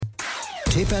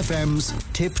Tip FM's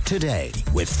Tip Today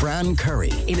with Fran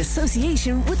Curry. In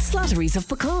association with Slattery's of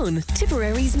Pecan,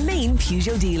 Tipperary's main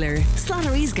Peugeot dealer.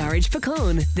 Slattery's Garage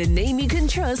Pecan, the name you can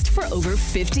trust for over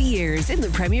 50 years in the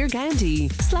Premier County.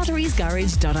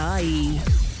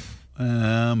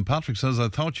 Slattery'sGarage.ie. Patrick says, I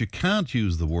thought you can't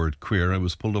use the word queer. I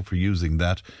was pulled up for using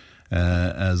that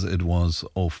as it was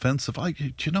offensive. I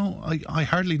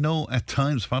hardly know at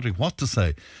times, Patrick, what to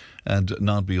say and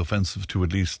not be offensive to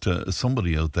at least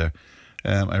somebody out there.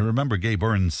 I remember Gay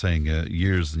Burns saying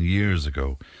years and years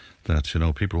ago that,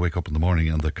 people wake up in the morning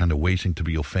and they're kind of waiting to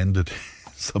be offended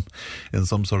in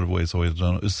some sort of way. So I don't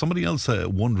know. Is somebody else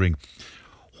wondering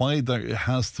why there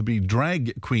has to be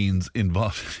drag queens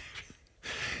involved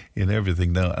in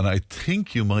everything now? And I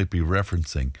think you might be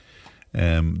referencing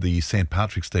the St.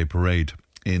 Patrick's Day parade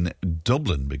in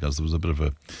Dublin, because there was a bit of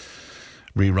a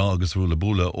re-rogus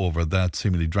rulabula over that.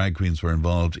 Seemingly drag queens were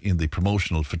involved in the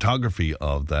promotional photography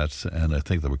of that, and I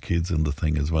think there were kids in the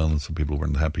thing as well, and some people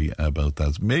weren't happy about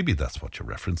that. Maybe that's what you're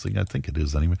referencing. I think it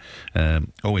is anyway.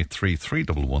 083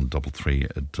 311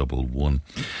 3311.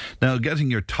 Now,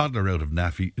 getting your toddler out of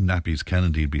nappies can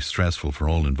indeed be stressful for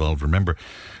all involved. Remember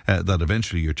that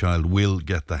eventually your child will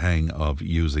get the hang of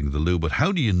using the loo, but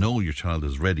how do you know your child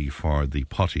is ready for the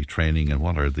potty training, and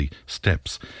what are the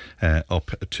steps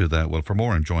up to that? Well, for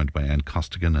more, I'm joined by Anne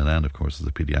Costigan, and Anne, of course, is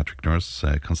a paediatric nurse,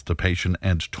 constipation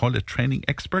and toilet training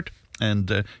expert,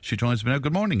 and she joins me now.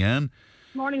 Good morning, Anne.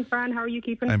 Morning, Fran. How are you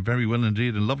keeping? I'm very well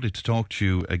indeed, and lovely to talk to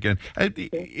you again.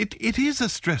 It is a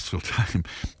stressful time,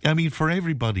 I mean, for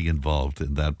everybody involved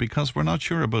in that, because we're not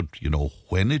sure about,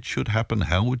 when it should happen,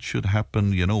 how it should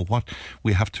happen, what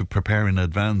we have to prepare in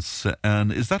advance.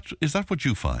 And is that what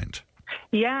you find?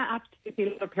 Yeah, absolutely. A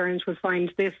lot of parents will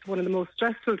find this one of the most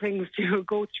stressful things to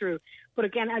go through. But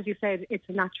again, as you said, it's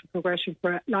a natural progression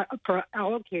for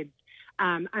all kids,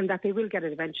 and that they will get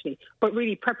it eventually. But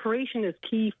really, preparation is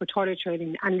key for toilet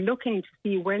training, and looking to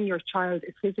see when your child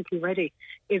is physically ready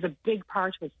is a big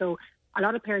part of it. So a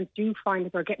lot of parents do find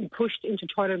that they're getting pushed into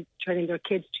toilet training their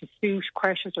kids to suit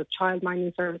creches or child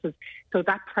minding services. So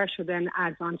that pressure then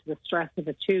adds on to the stress of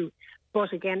it too.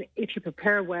 But again, if you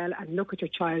prepare well and look at your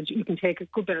child, you can take a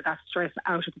good bit of that stress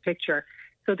out of the picture.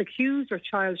 So the cues your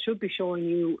child should be showing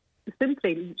you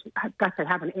simply that they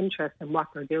have an interest in what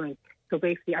they're doing. So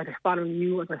basically, are they following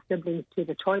you or their siblings to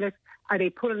the toilet? Are they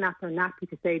pulling at their nappy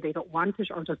to say they don't want it,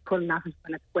 or just pulling at it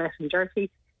when it's wet and dirty?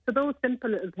 So those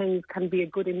simple little things can be a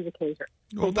good indicator.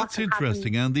 Oh, that's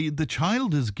interesting. And the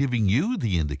child is giving you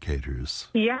the indicators.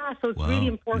 Yeah, so it's really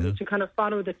important to kind of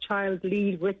follow the child's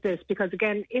lead with this, because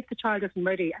again, if the child isn't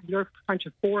ready and you're trying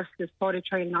to force this toilet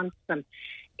training onto them,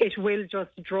 it will just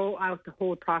draw out the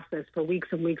whole process for weeks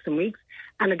and weeks and weeks.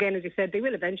 And again, as you said, they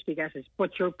will eventually get it,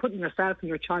 but you're putting yourself and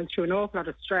your child through an awful lot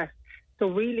of stress. So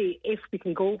really, if we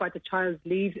can go by the child's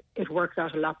lead, it works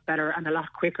out a lot better and a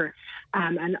lot quicker.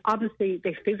 And obviously,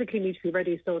 they physically need to be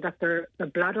ready so that their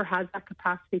bladder has that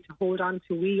capacity to hold on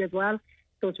to wee as well.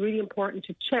 So it's really important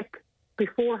to check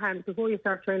beforehand, before you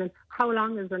start training, how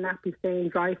long is their nappy staying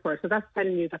dry for. So that's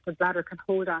telling you that the bladder can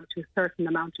hold on to a certain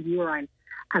amount of urine,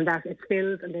 and that it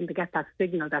fills, and then they get that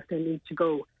signal that they need to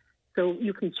go. So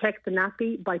you can check the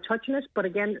nappy by touching it, but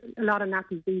again, a lot of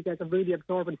nappies these days are really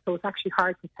absorbent, so it's actually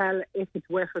hard to tell if it's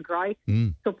wet or dry.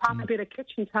 So pop a bit of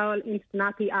kitchen towel into the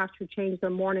nappy after you change their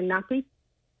morning nappy.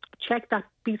 Check that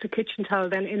piece of kitchen towel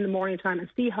then in the morning time and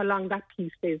see how long that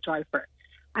piece stays dry for.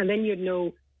 And then you'd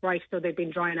know, right, so they've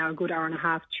been dry now a good hour and a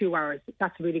half, 2 hours.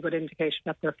 That's a really good indication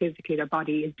that their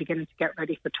body is beginning to get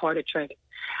ready for toilet training.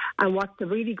 And what's a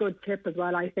really good tip as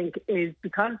well, I think, is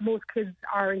because most kids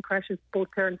are in creches, both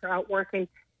parents are out working,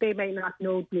 they may not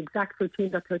know the exact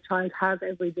routine that their child has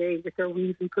every day with their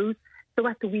wees and poos. So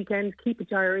at the weekend, keep a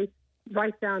diary,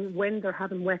 write down when they're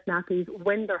having wet nappies,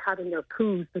 when they're having their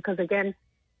poos, because again,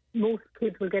 most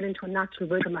kids will get into a natural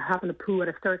rhythm of having a poo at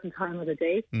a certain time of the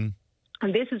day.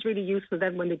 And this is really useful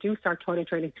then when they do start toilet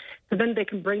training. So then they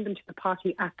can bring them to the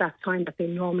potty at that time that they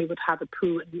normally would have a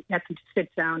poo, and get them to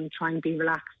sit down and try and be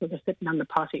relaxed so they're sitting on the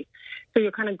potty. So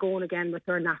you're kind of going again with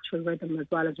their natural rhythm as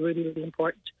well, is really, really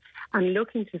important. And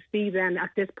looking to see then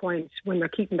at this point, when they're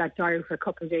keeping that diary for a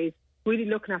couple of days, really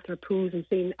looking at their poos and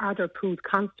seeing, are their poos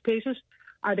constipated?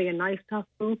 Are they a nice soft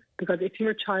poo? Because if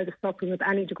your child is suffering with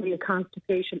any degree of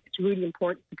constipation, it's really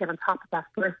important to get on top of that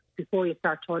first before you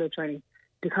start toilet training,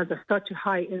 because there's such a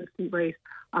high incident rate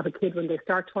of a kid when they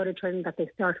start toilet training that they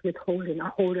start withholding or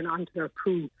holding onto their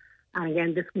poo. And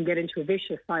again, this can get into a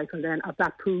vicious cycle then of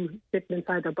that poo sitting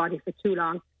inside their body for too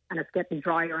long, and it's getting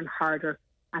drier and harder,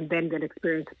 and then they'll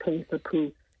experience a painful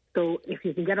poo. So if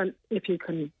you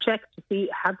can check to see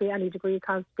have they any degree of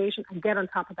constipation and get on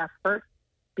top of that first,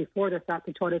 before they start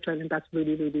the toilet training, that's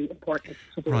really, really important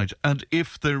to do. Right. And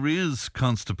if there is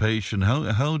constipation,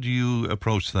 how do you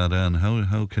approach that, Anne?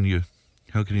 How can you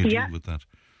deal with that?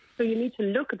 So you need to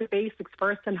look at the basics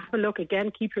first and have a look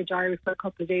again, keep your diary for a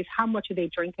couple of days. How much are they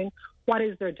drinking? What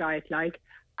is their diet like?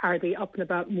 Are they up and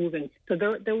about moving? So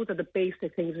those are the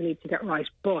basic things we need to get right.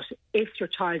 But if your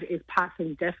child is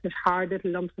passing definite hard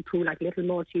little lumps of poo, like little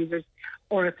Maltesers,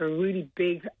 or if they're really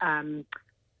big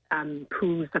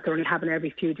poos that they're only having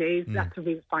every few days, that's a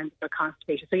real sign of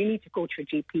constipation. So you need to go to your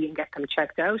GP and get them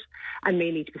checked out, and may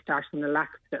need to be started on a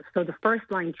laxative. So the first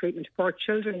line treatment for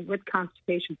children with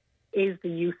constipation is the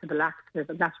use of a laxative,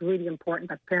 and that's really important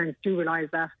that parents do realise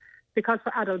that, because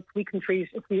for adults we can treat,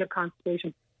 if we have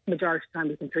constipation, majority of the time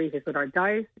we can treat it with our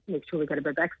diet, make sure we get a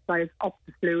bit of exercise, up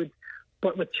the fluids.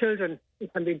 But with children,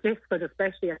 it can be difficult,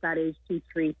 especially at that age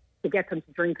 2-3, to get them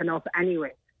to drink enough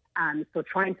anyway. So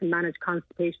trying to manage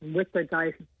constipation with their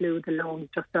diet and fluids alone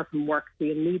just doesn't work. So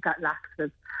you need that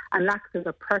laxative. And laxatives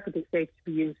are perfectly safe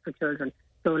to be used for children.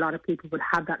 So a lot of people would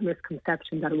have that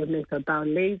misconception that it would make their bowel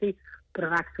lazy. But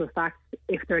in actual fact,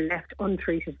 if they're left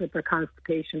untreated with their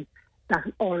constipation, that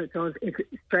all it does is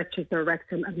it stretches their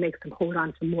rectum and makes them hold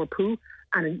on to more poo.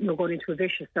 And you're going into a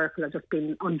vicious circle of just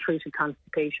being untreated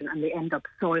constipation, and they end up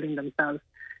soiling themselves.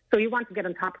 So you want to get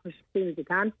on top of it as soon as you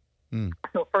can.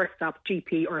 So first stop,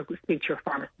 GP, or speak to your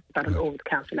pharmacist about an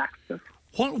over-the-counter laxative.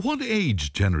 What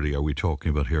age generally are we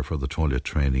talking about here for the toilet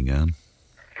training, Anne?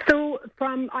 So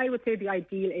from, I would say the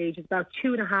ideal age is about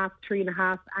 2.5,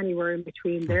 3.5, anywhere in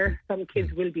between there. Some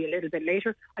kids will be a little bit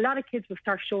later. A lot of kids will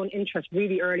start showing interest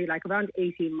really early, like around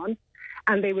 18 months,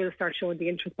 and they will start showing the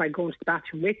interest by going to the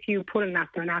bathroom with you, pulling at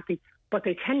their nappy, but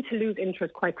they tend to lose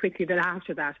interest quite quickly then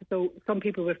after that. So some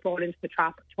people will fall into the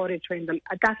trap of toilet training them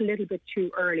at that a little bit too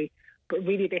early, but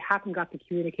really they haven't got the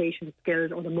communication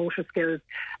skills or the motor skills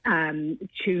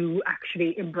to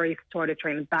actually embrace toilet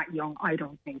training that young, I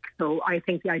don't think. So I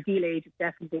think the ideal age is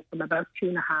definitely from about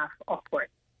 2.5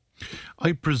 upwards.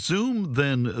 I presume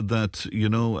then that,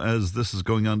 as this is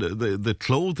going on, the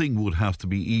clothing would have to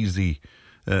be easy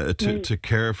to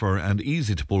care for and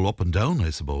easy to pull up and down, I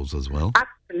suppose, as well.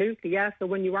 Absolutely, yeah. So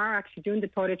when you are actually doing the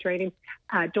toilet training,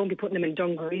 don't be putting them in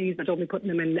dungarees, or don't be putting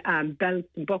them in belts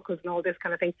and buckles and all this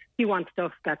kind of thing. You want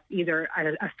stuff that's either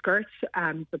a skirt,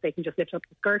 so they can just lift up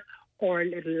the skirt, or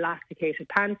little elasticated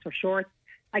pants or shorts.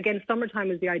 Again,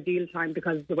 summertime is the ideal time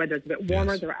because the weather's a bit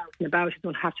warmer, they're out and about, you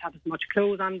don't have to have as much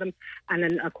clothes on them. And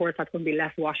then, of course, that's going to be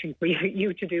less washing for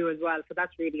you to do as well. So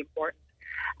that's really important.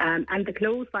 And the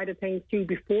clothes side of things too,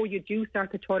 before you do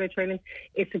start the toilet training,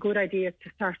 it's a good idea to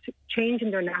start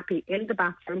changing their nappy in the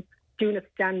bathroom, doing it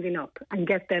standing up, and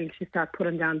get them to start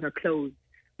putting down their clothes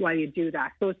while you do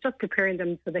that. So it's just preparing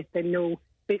them so that they know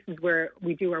this is where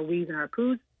we do our wees and our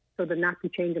poos. So the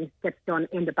nappy changing gets done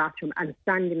in the bathroom, and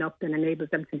standing up then enables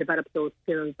them to develop those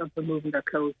skills of removing their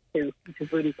clothes too, which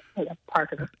is really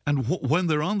part of it. And when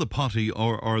they're on the potty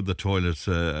or the toilet,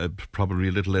 probably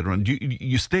a little later on,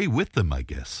 you stay with them, I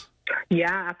guess? Yeah,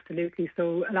 absolutely.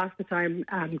 So a lot of the time,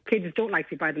 kids don't like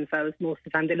to be by themselves most of the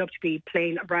time. They love to be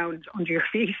playing around under your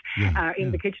feet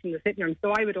in the kitchen, in the sitting room.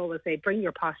 So I would always say, bring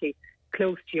your potty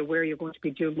close to you where you're going to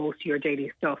be doing most of your daily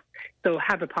stuff. So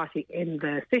have a potty in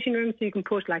the sitting room, so you can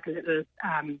put like a little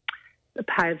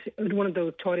pad, one of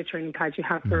those toilet training pads you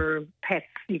have for pets.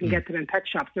 You can get them in pet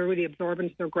shops. They're really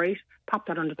absorbent. They're great. Pop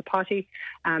that under the potty.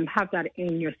 Have that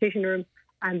in your sitting room.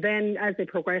 And then as they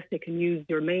progress, they can use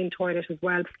your main toilet as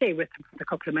well. Stay with them for the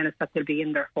couple of minutes that they'll be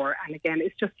in there for. And again,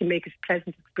 it's just to make it a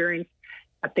pleasant experience,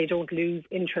 that they don't lose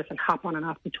interest and hop on and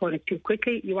off the toilet too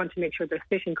quickly. You want to make sure they're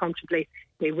sitting comfortably.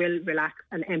 They will relax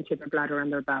and empty their bladder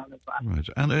and their bowel as well. Right.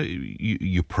 And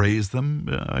you praise them,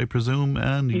 I presume,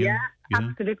 and yeah,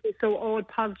 absolutely. So all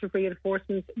positive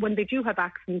reinforcements. When they do have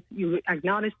accents, you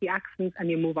acknowledge the accents and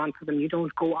you move on to them. You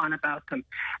don't go on about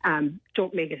them.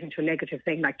 Don't make it into a negative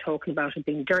thing like talking about it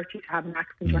being dirty to have an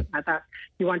accent or anything like that.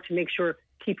 You want to make sure,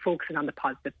 keep focusing on the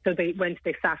positive. So when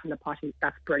they sat in the potty,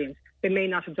 that's brilliant. They may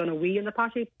not have done a wee in the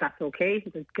potty, that's okay.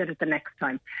 They'll get it the next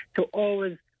time. So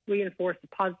always reinforce the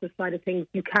positive side of things.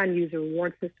 You can use a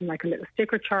reward system like a little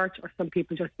sticker chart, or some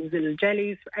people just use little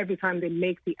jellies for every time they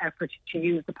make the effort to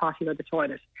use the potty or the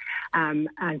toilet. And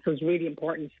so it's really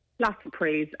important. Lots of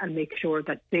praise, and make sure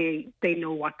that they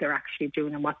know what they're actually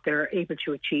doing and what they're able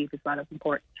to achieve as well is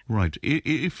important. Right.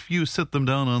 If you sit them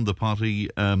down on the potty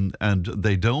and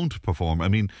they don't perform, I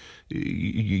mean,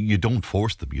 you don't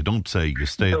force them. You don't say you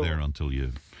stay there until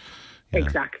you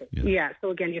Exactly. Yeah. So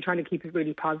again, you're trying to keep it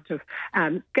really positive.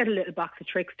 Get a little box of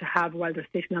tricks to have while they're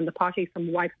sitting on the potty,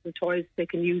 some wipes and toys they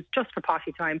can use just for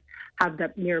potty time. Have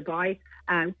that nearby.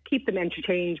 Keep them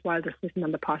entertained while they're sitting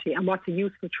on the potty. And what's a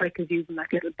useful trick is using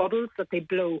like little bubbles that they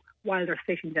blow while they're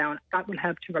sitting down. That will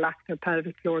help to relax their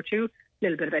pelvic floor too. A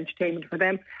little bit of entertainment for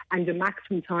them. And the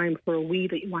maximum time for a wee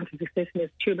that you want them to sit in is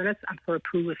 2 minutes, and for a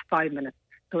poo is 5 minutes.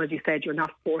 So as you said, you're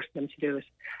not forcing them to do it.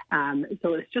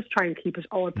 So it's just trying to keep it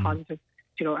all positive,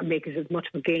 and make it as much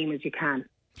of a game as you can.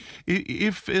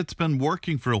 If it's been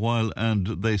working for a while and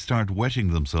they start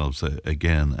wetting themselves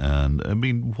again, and I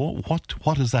mean,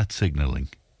 what is that signalling?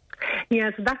 Yeah,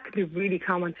 so that could be really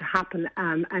common to happen.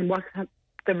 And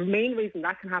the main reason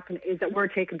that can happen is that we're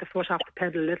taking the foot off the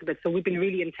pedal a little bit. So we've been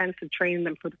really intensive training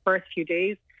them for the first few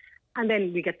days. And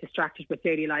then we get distracted with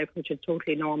daily life, which is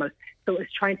totally normal. So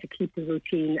it's trying to keep the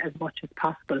routine as much as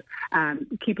possible.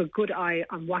 Keep a good eye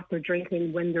on what they're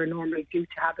drinking when they're normally due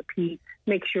to have a pee.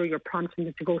 Make sure you're prompting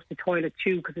them to go to the toilet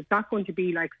too, because it's not going to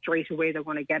be like straight away they're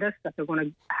going to get it, that they're going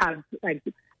to have like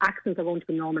accidents are going to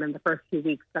be normal in the first few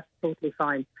weeks. That's totally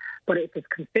fine. But if it's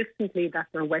consistently that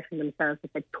they're wetting themselves,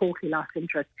 if they've totally lost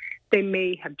interest, they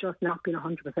may have just not been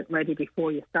 100% ready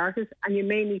before you started, and you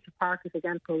may need to park it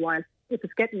again for a while. If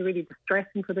it's getting really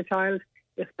distressing for the child,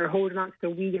 if they're holding on to their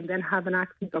wee and then have an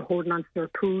accident, or holding on to their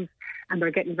poos and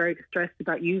they're getting very distressed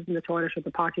about using the toilet or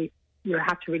the potty, you'll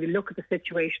have to really look at the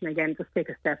situation again, just take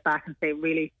a step back and say,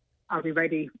 really, are we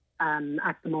ready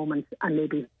at the moment, and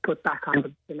maybe put back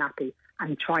on the nappy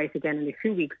and try it again in a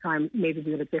few weeks' time, maybe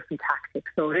with a different tactic.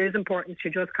 So it is important to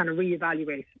just kind of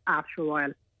reevaluate after a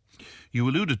while. You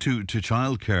alluded to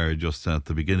childcare just at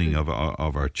the beginning of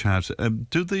our chat.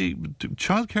 Do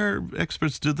childcare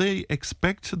experts, do they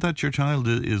expect that your child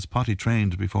is potty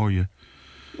trained before you?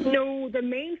 No, the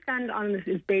main stand on this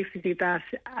is basically that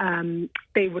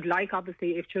they would like,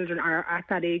 obviously, if children are at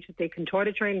that age that they can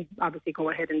toilet train, obviously go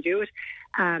ahead and do it.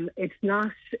 It's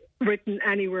not written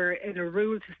anywhere in a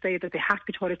rule to say that they have to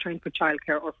be toilet trained for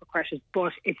childcare or for creches,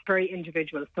 but it's very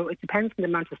individual. So it depends on the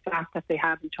amount of staff that they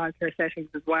have in childcare settings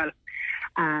as well.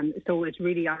 So it's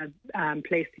really on a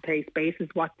place-to-place basis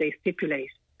what they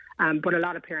stipulate. But a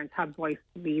lot of parents have voiced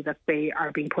to me that they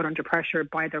are being put under pressure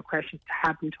by their creches to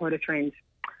have them toilet trained,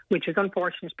 which is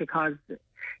unfortunate because,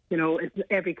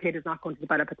 every kid is not going to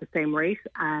develop at the same rate,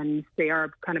 and they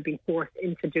are kind of being forced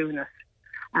into doing it.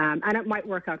 And it might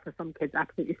work out for some kids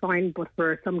absolutely fine, but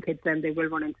for some kids then they will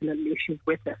run into little issues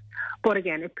with it. But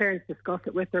again, if parents discuss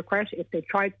it with their creche, if they've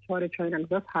tried to toilet train and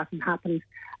this hasn't happened,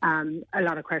 a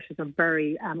lot of creches are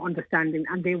very understanding,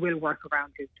 and they will work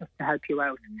around it just to help you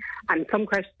out. And some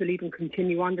creches will even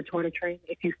continue on the toilet train.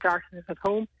 If you started it at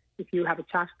home, if you have a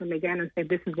chat to them again and say,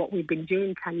 this is what we've been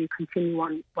doing, can you continue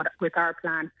on with our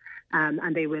plan?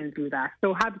 And they will do that.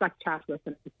 So have that chat with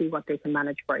them to see what they can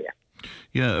manage for you.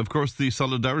 Yeah, of course, the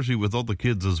solidarity with other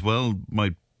kids as well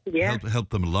might help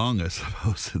them along, I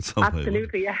suppose, in some way.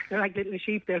 Absolutely, yeah. They're like little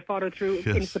sheep. They'll follow through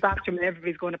into the bathroom and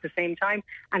everybody's going at the same time,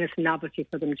 and it's a novelty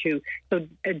for them too. So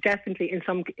definitely, in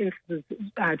some instances,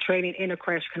 training in a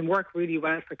creche can work really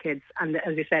well for kids, and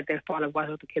as you said, they'll follow what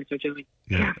other kids are doing.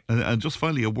 Yeah. And just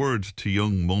finally, a word to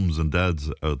young mums and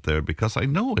dads out there, because I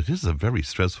know it is a very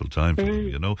stressful time for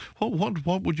them,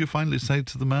 What would you finally say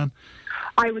to the man?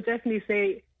 I would definitely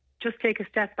say, just take a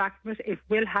step back from it. It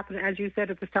will happen, as you said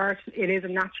at the start. It is a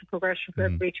natural progression for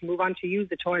everybody to move on to use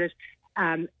the toilet.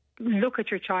 Look at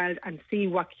your child and see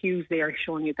what cues they are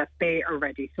showing you that they are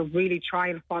ready. So really try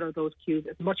and follow those cues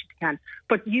as much as you can.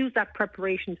 But use that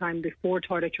preparation time before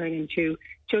toilet training too.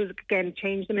 Just, again,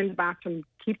 change them in the bathroom.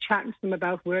 Keep chatting to them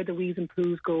about where the wees and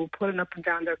poos go, pulling up and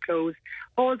down their clothes.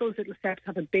 All those little steps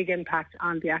have a big impact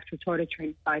on the actual toilet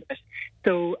training side of it.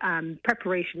 So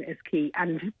preparation is key.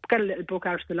 And get a little book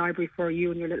out of the library for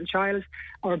you and your little child,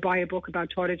 or buy a book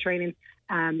about toilet training.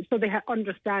 So they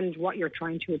understand what you're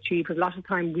trying to achieve. Because a lot of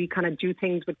time we kind of do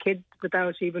things with kids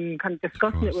without even kind of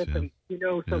discussing it with them,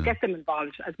 So get them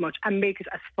involved as much and make it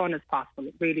as fun as possible.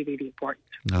 It's really, really important.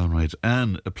 All right.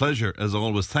 Anne, a pleasure as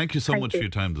always. Thank you so much for your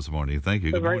time this morning. Thank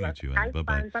you. Good morning to you, Anne.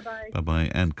 Bye-bye. Bye-bye.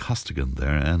 Bye-bye. Anne Costigan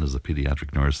there. Anne is a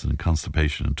paediatric nurse and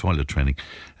constipation and toilet training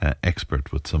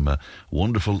expert with some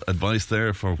wonderful advice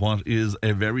there for what is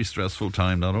a very stressful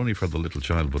time, not only for the little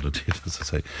child, but indeed, as I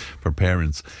say, for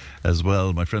parents as well.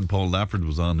 My friend Paul Lafford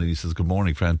was on and he says, good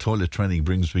morning, Fran. Toilet training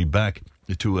brings me back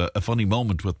to a funny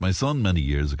moment with my son many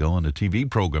years ago on a TV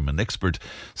programme. An expert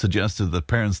suggested that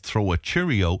parents throw a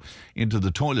Cheerio into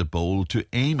the toilet bowl to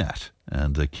aim at.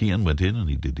 And Cian went in and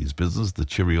he did his business. The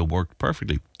Cheerio worked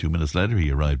perfectly. 2 minutes later,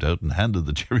 he arrived out and handed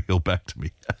the Cheerio back to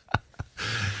me.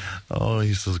 Oh,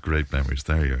 he says great memories.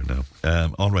 There you are now.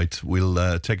 All right,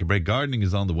 we'll take a break. Gardening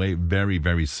is on the way very,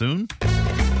 very soon.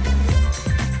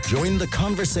 Join the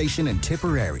conversation in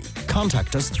Tipperary.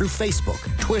 Contact us through Facebook,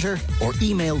 Twitter, or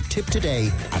email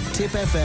tiptoday@tipfm.